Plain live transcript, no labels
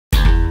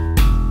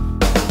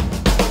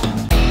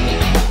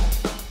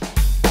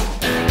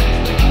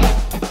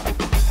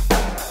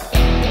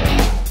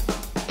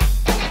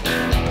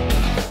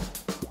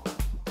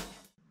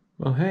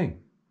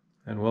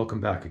and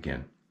welcome back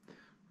again.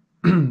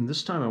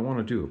 This time I want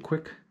to do a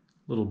quick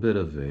little bit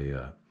of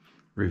a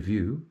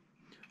review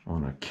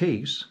on a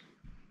case.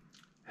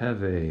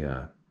 Have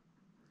a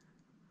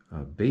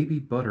baby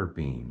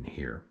butterbean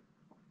here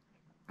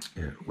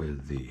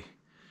with the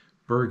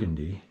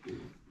burgundy,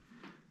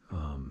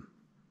 kind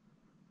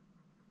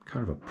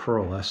of a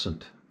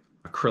pearlescent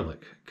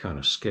acrylic kind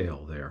of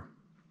scale there.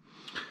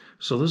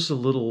 So this is a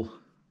little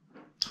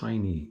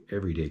tiny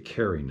everyday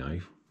carry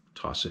knife.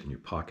 Toss it in your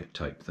pocket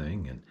type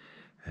thing and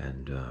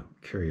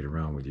carry it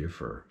around with you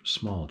for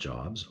small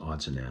jobs,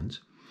 odds and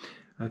ends.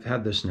 I've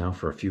had this now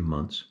for a few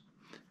months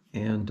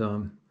and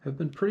have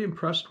been pretty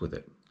impressed with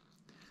it.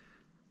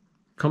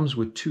 Comes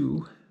with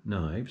two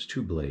knives,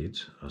 two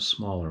blades, a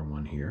smaller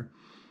one here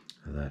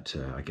that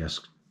I guess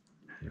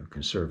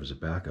can serve as a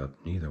backup.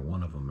 Neither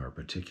one of them are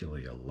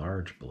particularly a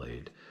large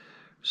blade,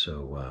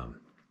 so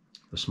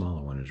the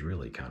smaller one is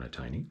really kind of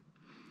tiny,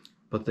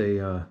 but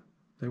they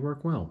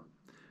work well.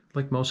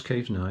 Like most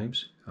case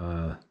knives,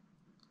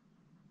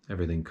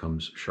 everything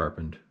comes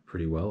sharpened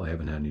pretty well. I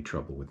haven't had any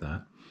trouble with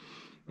that.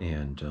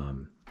 And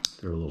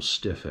they're a little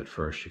stiff at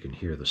first. You can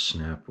hear the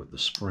snap with the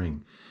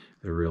spring.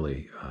 They're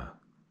really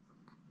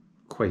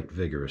quite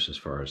vigorous as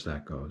far as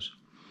that goes.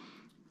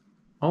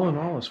 All in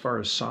all, as far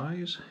as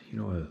size,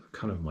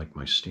 kind of like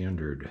my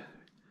standard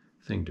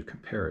thing to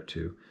compare it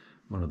to,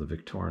 one of the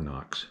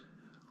Victorinox,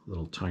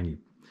 little tiny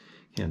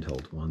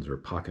handheld ones or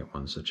pocket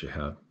ones that you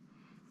have.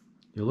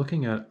 You're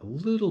looking at a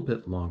little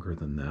bit longer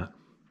than that.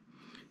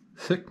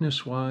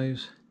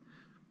 Thickness-wise,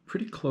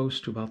 pretty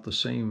close to about the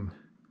same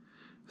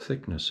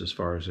thickness as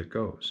far as it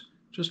goes.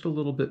 Just a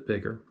little bit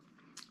bigger.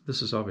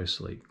 This is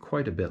obviously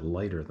quite a bit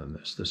lighter than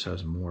this. This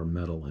has more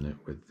metal in it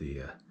with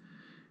the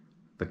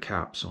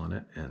caps on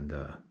it and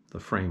the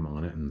frame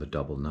on it and the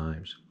double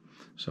knives.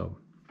 So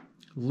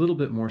a little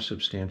bit more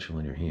substantial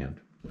in your hand.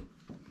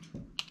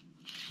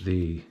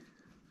 The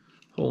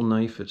whole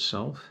knife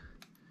itself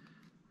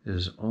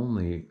is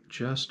only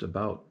just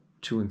about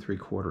 2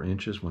 3/4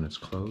 inches when it's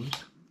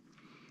closed,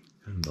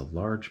 and the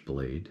large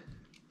blade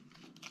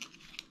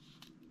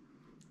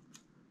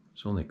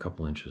is only a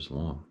couple inches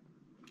long.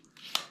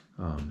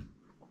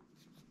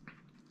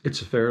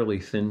 It's a fairly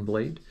thin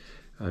blade,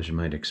 as you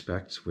might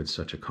expect with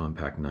such a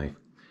compact knife.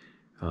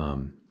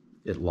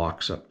 It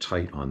locks up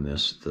tight on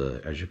this.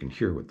 As you can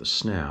hear with the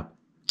snap,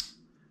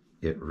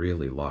 it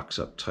really locks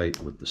up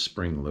tight with the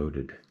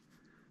spring-loaded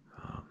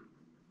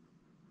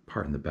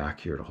part in the back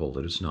here to hold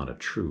it. It's not a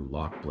true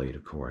lock blade,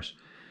 of course,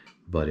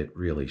 but it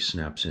really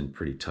snaps in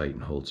pretty tight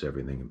and holds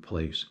everything in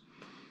place.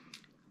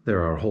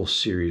 There are a whole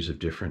series of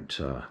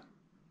different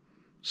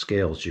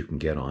scales you can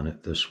get on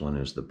it. This one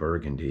is the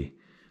burgundy.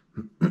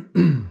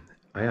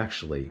 I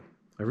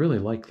really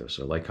like this.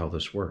 I like how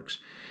this works.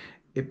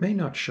 It may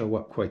not show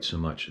up quite so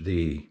much.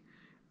 The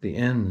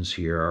ends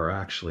here are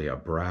actually a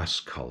brass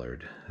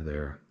colored.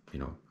 They're,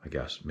 I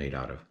guess made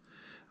out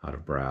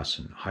of brass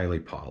and highly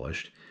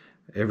polished.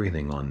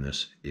 Everything on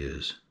this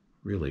is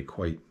really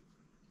quite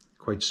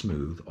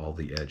smooth. All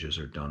the edges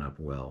are done up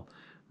well.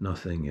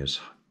 Nothing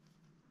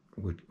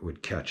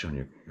would catch on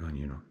your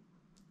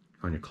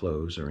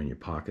clothes or in your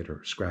pocket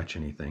or scratch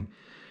anything.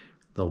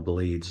 The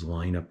blades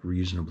line up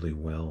reasonably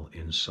well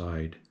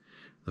inside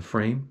the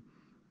frame.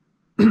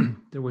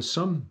 There were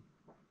some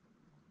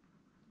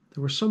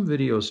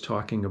videos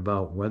talking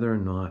about whether or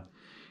not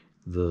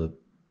the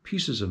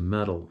pieces of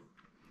metal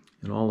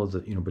and all of the,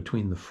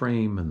 between the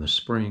frame and the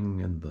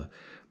spring and the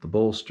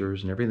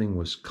bolsters and everything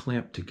was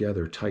clamped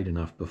together tight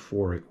enough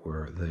before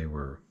they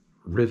were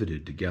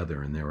riveted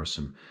together. And there were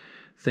some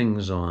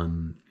things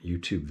on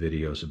YouTube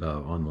videos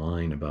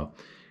online about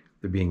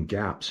there being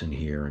gaps in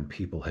here, and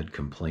people had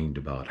complained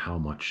about how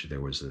much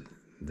there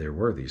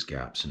were these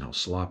gaps and how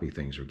sloppy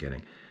things were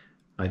getting.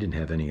 I didn't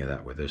have any of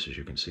that with this. As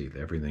you can see,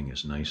 everything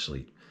is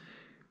nicely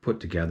put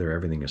together.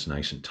 Everything is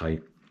nice and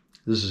tight.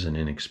 This is an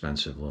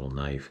inexpensive little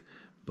knife,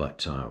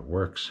 but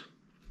works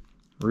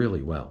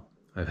really well.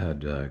 I've had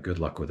good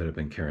luck with it. I've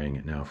been carrying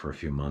it now for a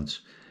few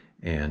months,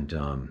 and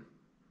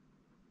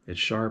it's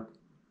sharp.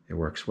 It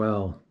works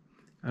well.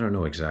 I don't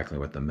know exactly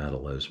what the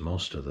metal is.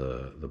 Most of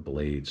the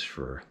blades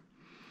for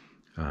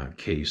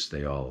case,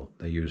 they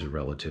use a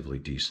relatively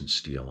decent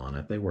steel on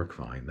it. They work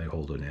fine. They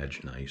hold an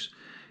edge nice.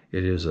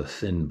 It is a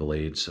thin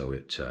blade, so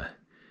it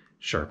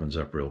sharpens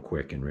up real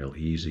quick and real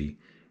easy,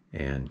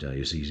 and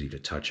is easy to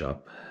touch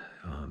up.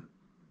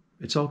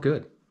 It's all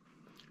good.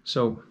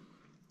 So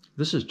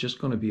this is just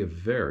going to be a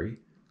very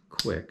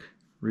quick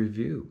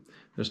review.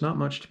 There's not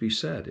much to be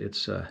said.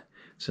 It's a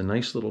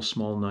nice little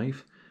small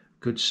knife,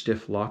 good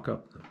stiff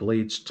lockup, the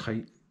blade's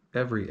tight,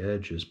 every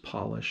edge is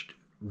polished,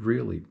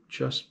 really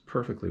just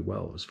perfectly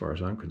well as far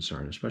as I'm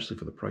concerned, especially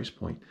for the price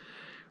point.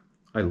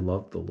 I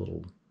love the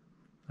little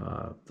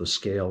the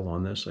scale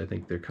on this. I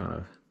think they're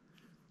kind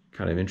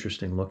of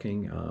interesting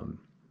looking.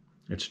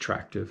 It's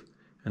attractive.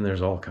 And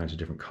there's all kinds of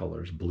different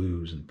colors,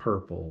 blues and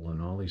purple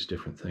and all these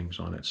different things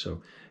on it.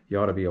 So you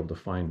ought to be able to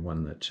find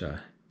one that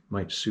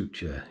might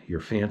suit your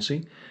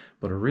fancy,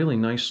 but a really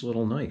nice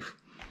little knife.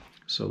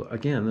 So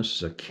again, this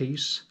is a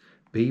Case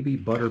Baby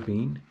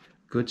Butterbean.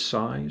 good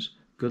size,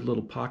 good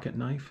little pocket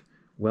knife,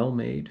 well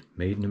made,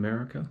 made in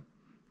America.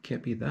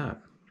 Can't beat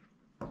that.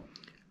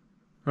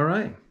 All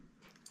right.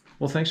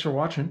 Well, thanks for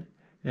watching.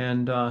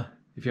 And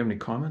if you have any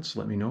comments,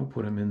 let me know.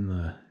 Put them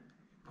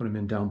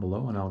in down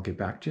below, and I'll get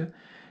back to you.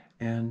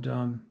 And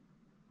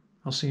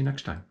I'll see you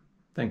next time.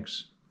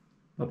 Thanks.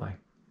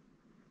 Bye-bye.